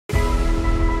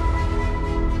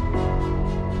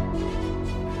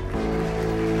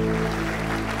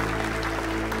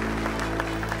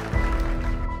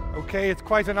Okay, it's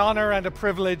quite an honor and a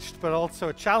privilege, but also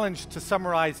a challenge to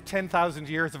summarize 10,000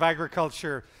 years of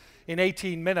agriculture in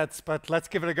 18 minutes, but let's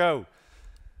give it a go.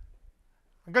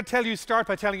 I'm going to start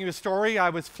by telling you a story. I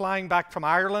was flying back from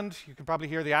Ireland, you can probably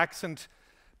hear the accent,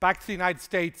 back to the United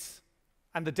States,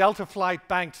 and the Delta flight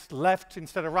banked left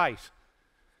instead of right.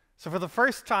 So for the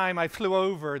first time, I flew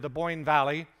over the Boyne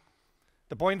Valley.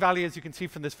 The Boyne Valley, as you can see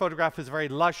from this photograph, is very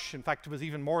lush. In fact, it was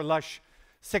even more lush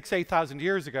 8,000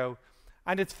 years ago.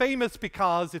 And it's famous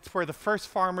because it's where the first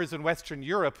farmers in Western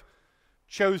Europe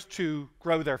chose to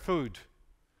grow their food.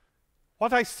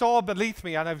 What I saw beneath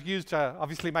me, and I've used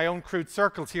obviously my own crude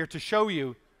circles here to show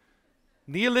you,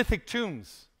 Neolithic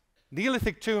tombs.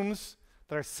 Neolithic tombs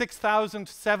that are 6,000,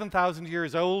 7,000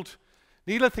 years old.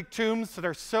 Neolithic tombs that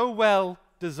are so well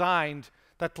designed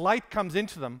that light comes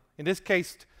into them, in this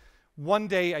case, one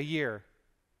day a year.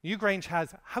 Newgrange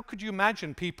has, how could you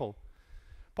imagine people?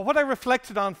 But what I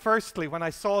reflected on firstly when I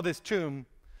saw this tomb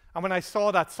and when I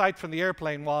saw that site from the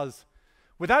airplane was,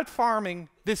 without farming,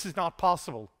 this is not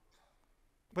possible.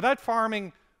 Without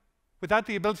farming, without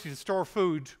the ability to store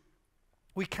food,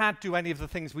 we can't do any of the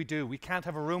things we do. We can't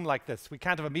have a room like this. We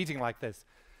can't have a meeting like this.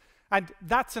 And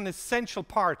that's an essential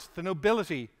part, the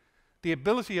nobility, the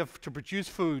ability to produce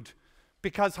food,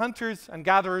 because hunters and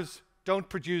gatherers don't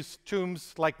produce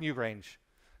tombs like Newgrange.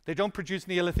 They don't produce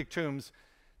Neolithic tombs.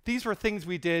 These were things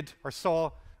we did or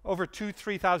saw over 2,000 to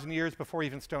 3,000 years before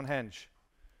even Stonehenge.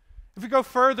 If we go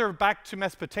further back to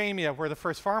Mesopotamia, where the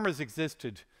first farmers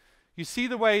existed, you see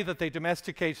the way that they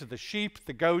domesticated the sheep,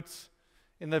 the goats,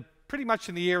 pretty much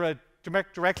in the era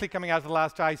directly coming out of the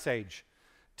last ice age.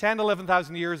 10,000,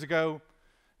 11,000 years ago.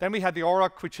 Then we had the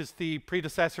auroch, which is the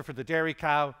predecessor for the dairy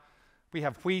cow. We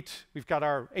have wheat. We've got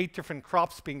our 8 different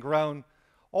crops being grown.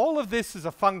 All of this is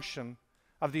a function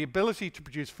of the ability to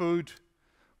produce food.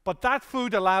 But that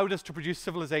food allowed us to produce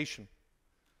civilization.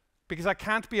 Because I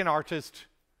can't be an artist,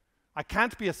 I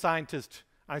can't be a scientist,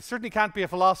 and I certainly can't be a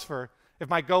philosopher if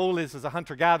my goal is, as a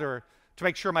hunter-gatherer, to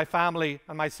make sure my family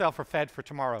and myself are fed for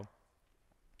tomorrow.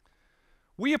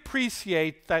 We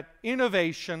appreciate that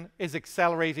innovation is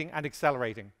accelerating and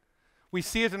accelerating. We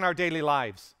see it in our daily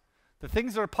lives. The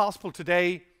things that are possible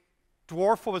today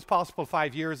dwarf what was possible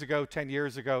 5 years ago, 10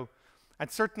 years ago,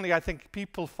 and certainly I think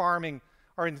people farming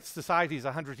or in societies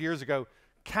 100 years ago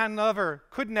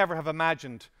could never have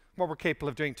imagined what we're capable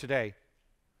of doing today.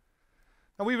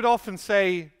 And we would often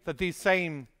say that these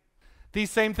same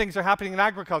things are happening in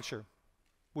agriculture.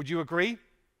 Would you agree?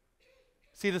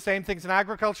 See the same things in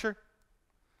agriculture?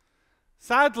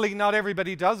 Sadly, not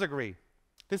everybody does agree.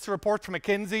 This is a report from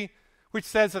McKinsey which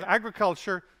says that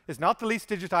agriculture is not the least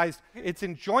digitized. It's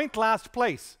in joint last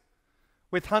place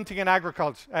with hunting and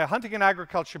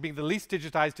agriculture being the least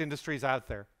digitized industries out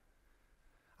there.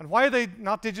 And why are they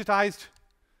not digitized?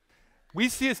 We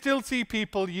still see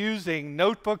people using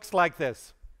notebooks like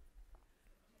this.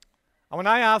 And when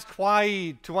I asked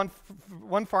why to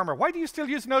one farmer, why do you still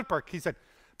use a notebook? He said,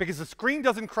 because the screen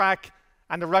doesn't crack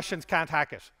and the Russians can't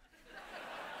hack it.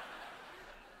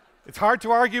 It's hard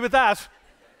to argue with that.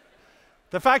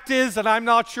 The fact is that I'm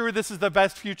not sure this is the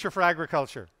best future for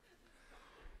agriculture.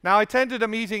 Now, I attended a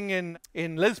meeting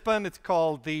in Lisbon. It's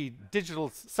called the Digital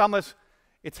Summit.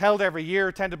 It's held every year,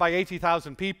 attended by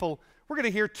 80,000 people. We're going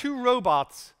to hear 2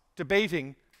 robots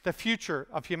debating the future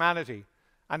of humanity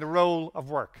and the role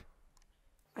of work.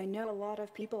 I know a lot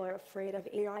of people are afraid of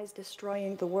AIs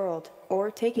destroying the world or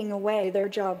taking away their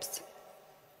jobs.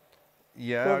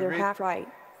 Yeah, well, they're half right.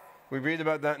 We read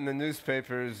about that in the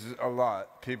newspapers a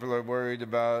lot. People are worried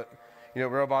about,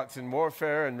 robots in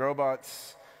warfare and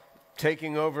robots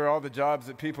taking over all the jobs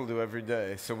that people do every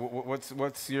day. So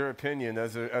what's your opinion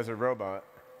as a robot?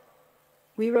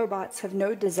 We robots have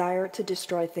no desire to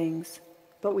destroy things,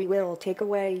 but we will take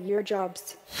away your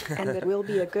jobs, and it will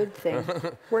be a good thing.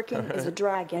 Working is a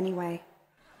drag anyway.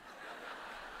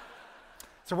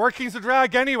 So working's a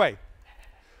drag anyway.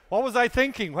 What was I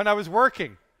thinking when I was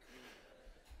working?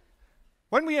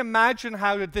 When we imagine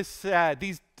how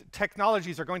these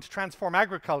technologies are going to transform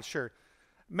agriculture,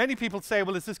 many people say,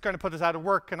 well, is this going to put us out of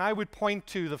work? And I would point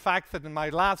to the fact that in my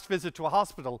last visit to a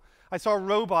hospital, I saw a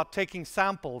robot taking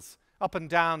samples up and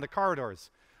down the corridors.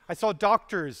 I saw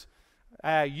doctors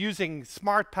using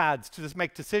smart pads to just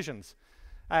make decisions.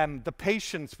 The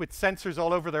patients with sensors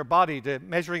all over their body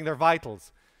measuring their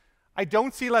vitals. I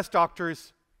don't see less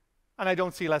doctors, and I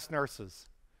don't see less nurses.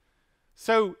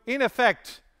 So, in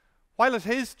effect, while it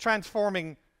is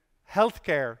transforming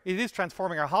healthcare, it is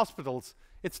transforming our hospitals,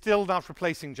 it's still not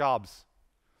replacing jobs.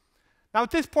 Now,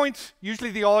 at this point,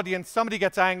 usually the audience, somebody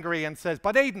gets angry and says,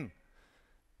 but Aidan,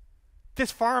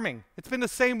 this farming, it's been the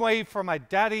same way for my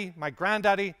daddy, my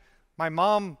granddaddy, my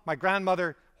mom, my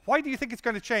grandmother, why do you think it's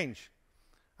going to change?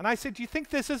 And I said, do you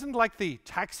think this isn't like the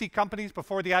taxi companies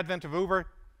before the advent of Uber?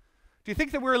 Do you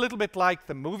think that we're a little bit like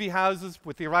the movie houses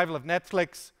with the arrival of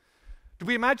Netflix? Do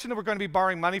we imagine that we're going to be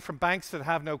borrowing money from banks that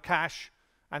have no cash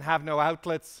and have no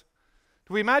outlets?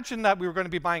 Do we imagine that we were going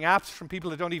to be buying apps from people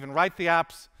that don't even write the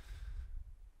apps?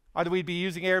 Or do we be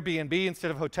using Airbnb instead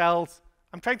of hotels?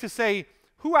 I'm trying to say,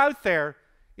 who out there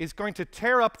is going to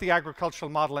tear up the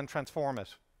agricultural model and transform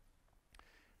it?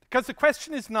 Because the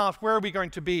question is not where are we going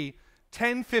to be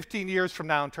 10, 15 years from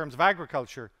now in terms of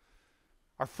agriculture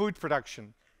or food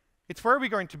production. It's where are we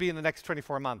going to be in the next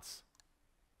 24 months.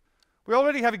 We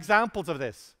already have examples of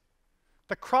this.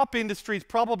 The crop industry is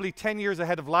probably 10 years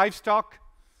ahead of livestock,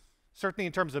 certainly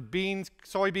in terms of beans,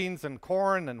 soybeans, and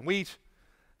corn and wheat.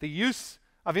 The use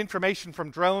of information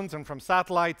from drones and from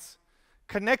satellites,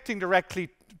 connecting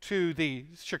directly to the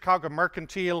Chicago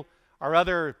Mercantile or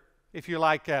other, if you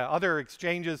like, other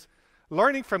exchanges,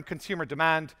 learning from consumer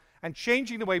demand and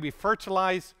changing the way we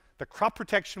fertilize, the crop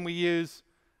protection we use,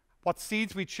 what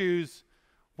seeds we choose,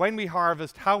 when we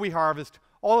harvest, how we harvest,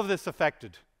 all of this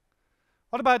affected.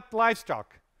 What about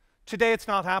livestock? Today it's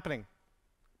not happening,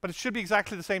 but it should be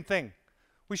exactly the same thing.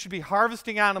 We should be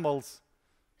harvesting animals,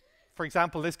 for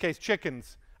example, in this case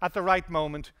chickens, at the right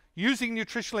moment, using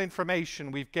nutritional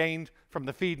information we've gained from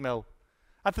the feed mill.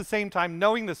 At the same time,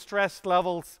 knowing the stress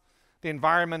levels, the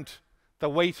environment, the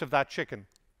weight of that chicken.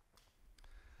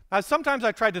 Now, sometimes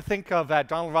I try to think of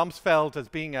Donald Rumsfeld as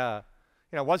being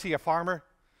was he a farmer?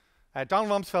 Donald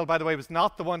Rumsfeld, by the way, was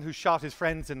not the one who shot his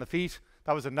friends in the feet.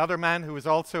 That was another man who was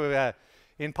also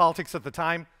in politics at the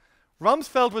time.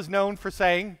 Rumsfeld was known for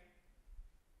saying,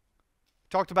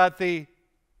 talked about the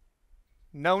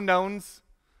known knowns,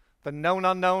 the known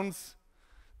unknowns,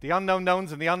 the unknown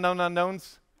knowns, and the unknown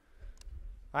unknowns.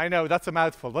 I know, that's a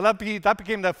mouthful. Well, that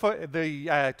became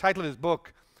the title of his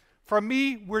book. For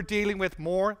me, we're dealing with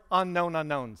more unknown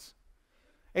unknowns.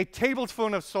 A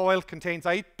tablespoon of soil contains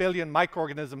 8 billion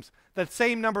microorganisms, the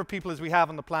same number of people as we have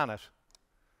on the planet.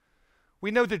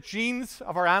 We know the genes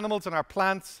of our animals and our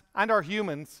plants and our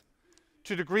humans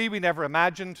to a degree we never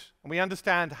imagined, and we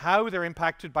understand how they're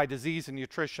impacted by disease and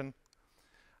nutrition.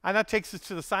 And that takes us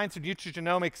to the science of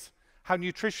nutrigenomics, how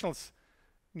nutrition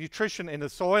in the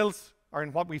soils or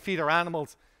in what we feed our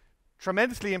animals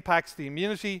tremendously impacts the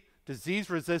immunity, disease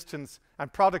resistance,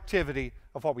 and productivity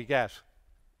of what we get.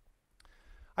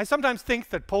 I sometimes think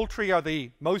that poultry are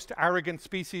the most arrogant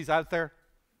species out there.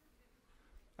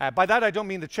 By that, I don't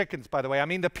mean the chickens, by the way. I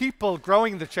mean the people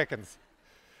growing the chickens.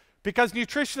 Because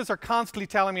nutritionists are constantly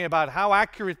telling me about how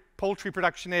accurate poultry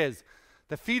production is.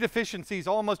 The feed efficiency is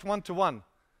almost 1-to-1.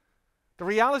 The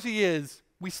reality is,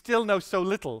 we still know so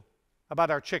little about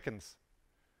our chickens.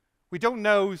 We don't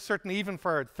know, certainly even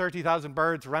for 30,000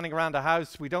 birds running around a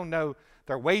house, we don't know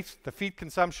their weight, the feed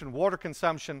consumption, water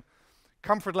consumption,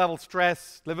 comfort level,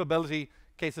 stress, livability,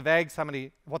 case of eggs,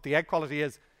 what the egg quality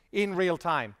is in real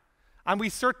time. And we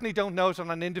certainly don't know it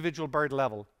on an individual bird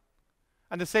level.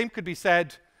 And the same could be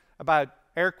said about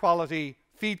air quality,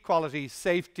 feed quality,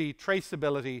 safety,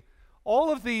 traceability.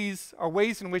 All of these are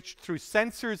ways in which, through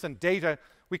sensors and data,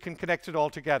 we can connect it all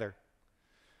together.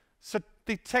 So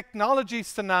the technology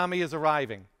tsunami is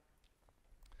arriving.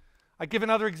 I give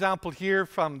another example here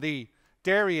from the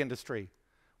dairy industry,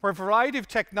 where a variety of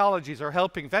technologies are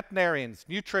helping veterinarians,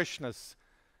 nutritionists,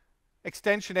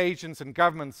 extension agents, and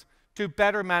governments to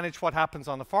better manage what happens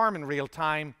on the farm in real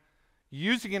time,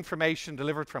 using information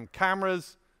delivered from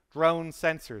cameras, drones,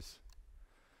 sensors.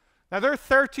 Now, there are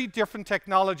 30 different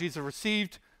technologies that have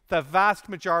received the vast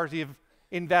majority of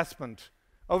investment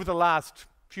over the last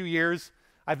few years.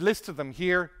 I've listed them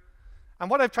here. And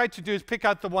what I've tried to do is pick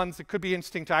out the ones that could be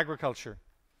interesting to agriculture.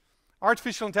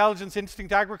 Artificial intelligence interesting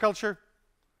to agriculture?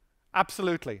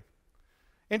 Absolutely.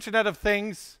 Internet of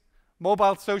Things,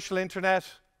 mobile social internet.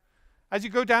 As you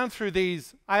go down through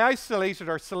these, I isolated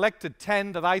or selected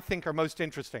 10 that I think are most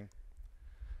interesting.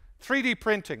 3D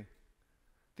printing.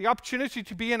 The opportunity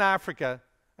to be in Africa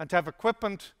and to have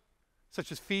equipment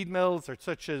such as feed mills or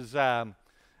such as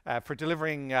for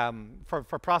delivering, for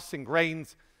processing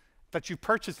grains that you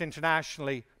purchase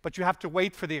internationally, but you have to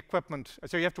wait for the equipment,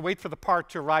 so you have to wait for the part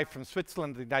to arrive from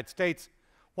Switzerland or the United States.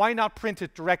 Why not print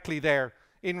it directly there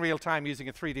in real time using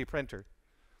a 3D printer?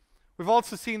 We've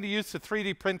also seen the use of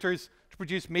 3D printers to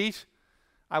produce meat.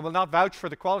 I will not vouch for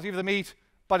the quality of the meat,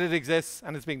 but it exists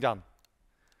and it's being done.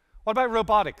 What about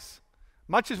robotics?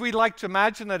 Much as we'd like to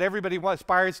imagine that everybody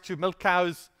aspires to milk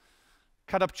cows,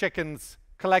 cut up chickens,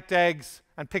 collect eggs,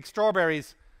 and pick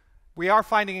strawberries, we are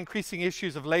finding increasing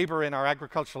issues of labor in our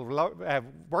agricultural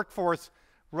workforce.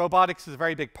 Robotics is a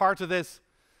very big part of this.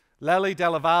 Lely de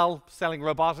Laval selling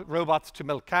robots to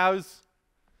milk cows.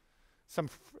 Some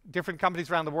different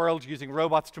companies around the world using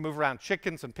robots to move around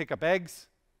chickens and pick up eggs.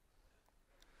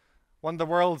 One of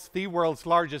the world's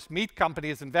largest meat company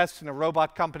is invested in a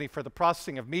robot company for the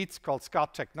processing of meats called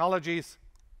Scott Technologies.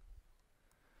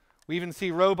 We even see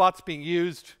robots being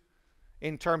used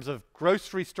in terms of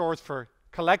grocery stores for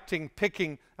collecting,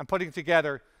 picking, and putting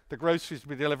together the groceries to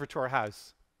be delivered to our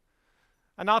house.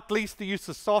 And not least the use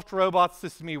of soft robots.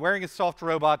 This is me wearing a soft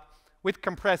robot with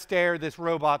compressed air. This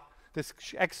robot, this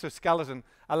exoskeleton,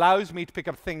 allows me to pick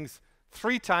up things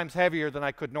 3 times heavier than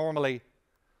I could normally.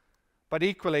 But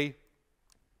equally,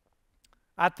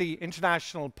 at the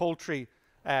International Poultry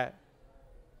and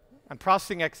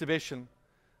Processing Exhibition,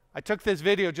 I took this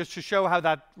video just to show how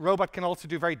that robot can also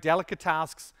do very delicate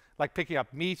tasks like picking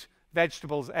up meat,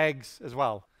 vegetables, eggs as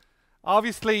well.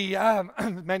 Obviously,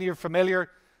 many are familiar.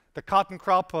 The cotton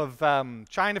crop of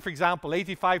China, for example,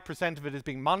 85% of it is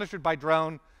being monitored by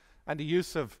drone, and the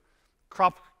use of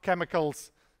crop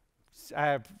chemicals,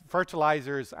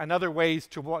 fertilizers, and other ways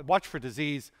to watch for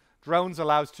disease. Drones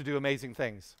allow us to do amazing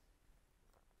things.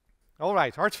 All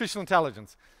right, artificial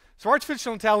intelligence. So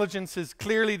artificial intelligence is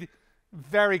clearly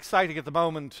very exciting at the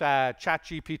moment,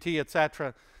 ChatGPT,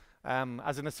 etc.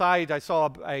 As an aside, I saw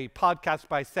a podcast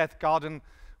by Seth Godin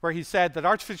where he said that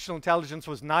artificial intelligence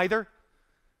was neither.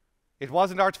 It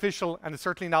wasn't artificial, and it's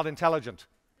certainly not intelligent.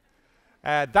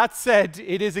 That said,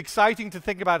 it is exciting to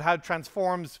think about how it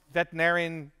transforms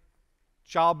veterinarian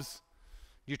jobs,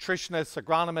 nutritionists,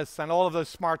 agronomists, and all of those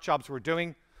smart jobs we're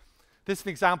doing. This is an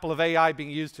example of AI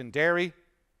being used in dairy.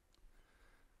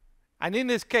 And in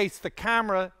this case, the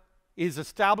camera is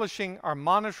establishing or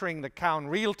monitoring the cow in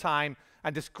real time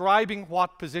and describing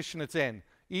what position it's in.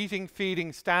 Eating,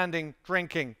 feeding, standing,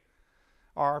 drinking,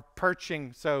 or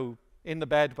perching, so in the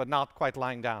bed but not quite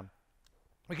lying down.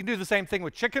 We can do the same thing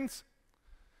with chickens.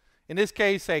 In this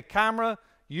case, a camera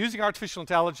using artificial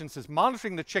intelligence is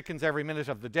monitoring the chickens every minute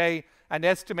of the day and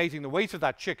estimating the weight of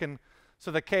that chicken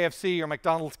so that KFC or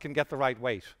McDonald's can get the right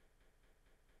weight.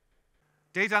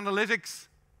 Data analytics.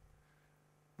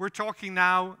 We're talking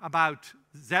now about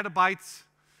zettabytes.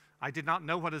 I did not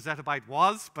know what a zettabyte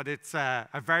was, but it's a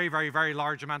very, very, very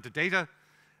large amount of data.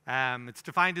 It's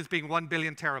defined as being 1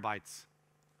 billion terabytes.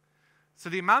 So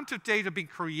the amount of data being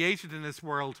created in this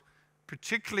world,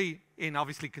 particularly in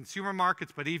obviously consumer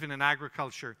markets, but even in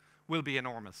agriculture, will be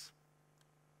enormous.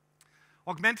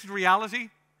 Augmented reality,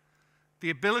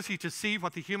 the ability to see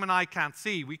what the human eye can't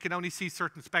see. We can only see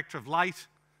certain spectra of light.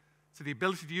 So the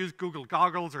ability to use Google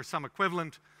goggles or some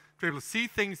equivalent to be able to see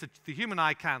things that the human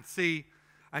eye can't see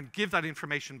and give that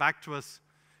information back to us.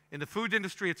 In the food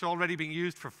industry, it's already being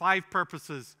used for 5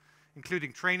 purposes,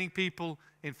 including training people,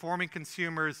 informing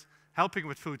consumers, helping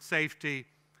with food safety,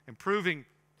 improving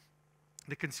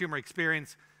the consumer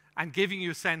experience, and giving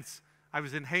you a sense. I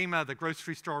was in Hema, the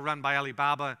grocery store run by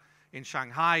Alibaba in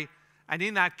Shanghai, and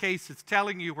in that case, it's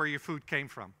telling you where your food came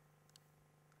from.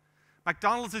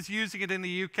 McDonald's is using it in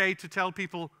the UK to tell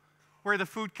people where the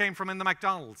food came from in the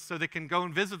McDonald's, so they can go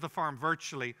and visit the farm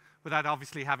virtually without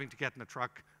obviously having to get in a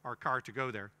truck or a car to go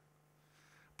there.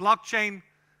 Blockchain,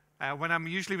 when I'm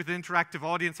usually with an interactive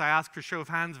audience, I ask for a show of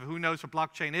hands of who knows what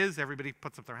blockchain is. Everybody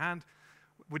puts up their hand.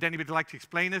 Would anybody like to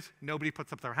explain it? Nobody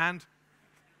puts up their hand.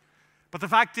 But the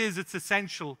fact is, it's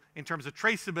essential in terms of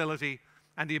traceability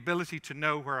and the ability to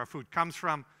know where our food comes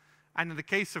from. And in the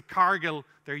case of Cargill,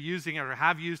 they're using it or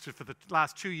have used it for the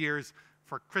last 2 years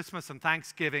for Christmas and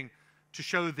Thanksgiving to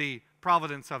show the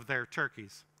provenance of their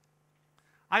turkeys.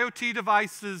 IoT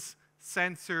devices,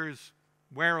 sensors,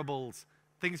 wearables,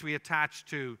 things we attach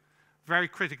to, very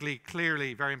critically,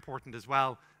 clearly very important as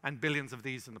well, and billions of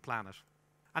these on the planet.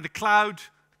 And the cloud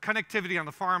connectivity on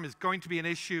the farm is going to be an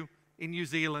issue in New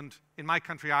Zealand, in my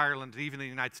country, Ireland, and even in the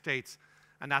United States,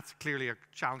 and that's clearly a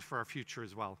challenge for our future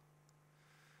as well.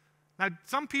 Now,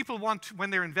 some people want, when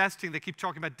they're investing, they keep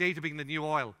talking about data being the new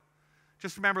oil.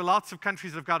 Just remember, lots of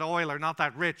countries that have got oil are not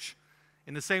that rich.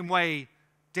 In the same way,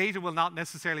 data will not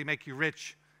necessarily make you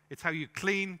rich. It's how you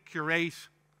clean, curate,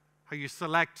 how you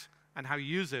select, and how you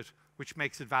use it, which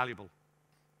makes it valuable.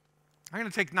 I'm going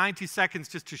to take 90 seconds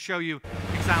just to show you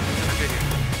examples in a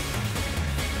video.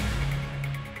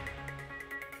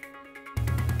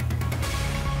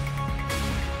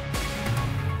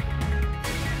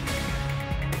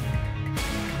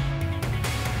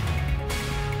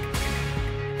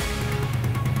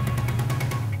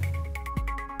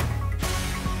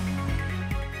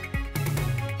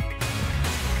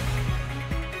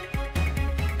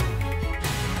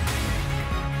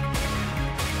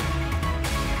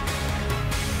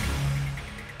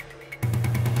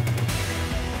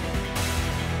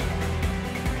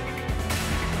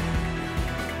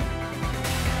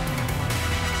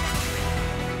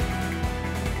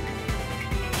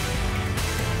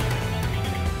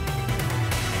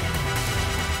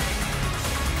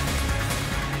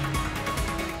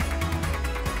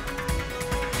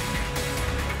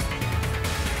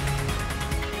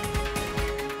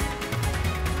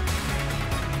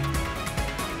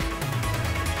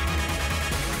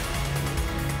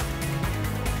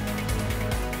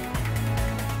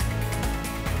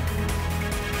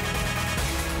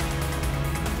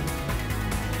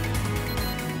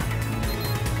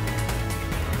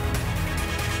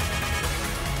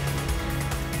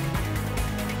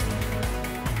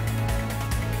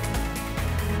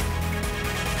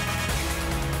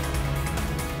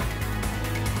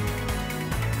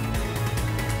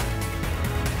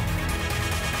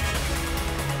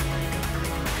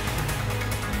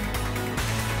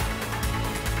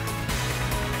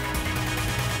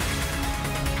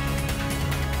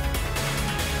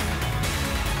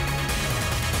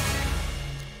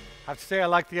 have to say I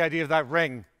like the idea of that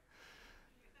ring.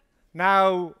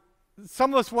 Now,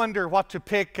 some of us wonder what to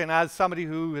pick, and as somebody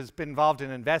who has been involved in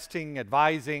investing,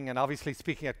 advising, and obviously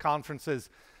speaking at conferences,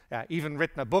 even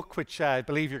written a book, which I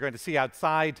believe you're going to see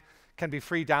outside, can be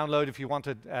free download if you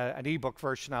wanted an ebook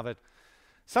version of it.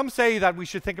 Some say that we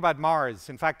should think about Mars.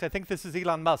 In fact, I think this is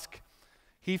Elon Musk.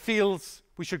 He feels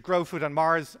we should grow food on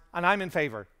Mars, and I'm in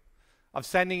favor of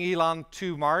sending Elon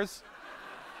to Mars.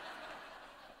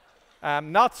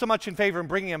 Not so much in favor of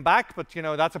bringing him back, but you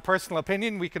know, that's a personal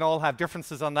opinion. We can all have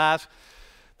differences on that.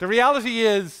 The reality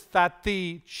is that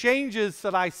the changes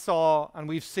that I saw and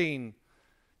we've seen,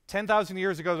 10,000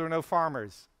 years ago there were no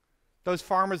farmers. Those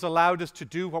farmers allowed us to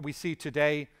do what we see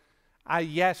today,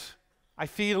 yet I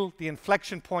feel the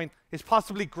inflection point is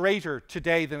possibly greater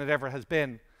today than it ever has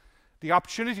been. The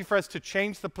opportunity for us to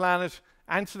change the planet,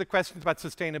 answer the questions about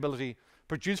sustainability,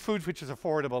 produce food which is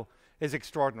affordable, is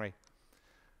extraordinary.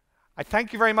 I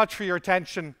thank you very much for your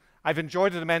attention. I've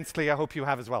enjoyed it immensely. I hope you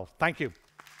have as well. Thank you.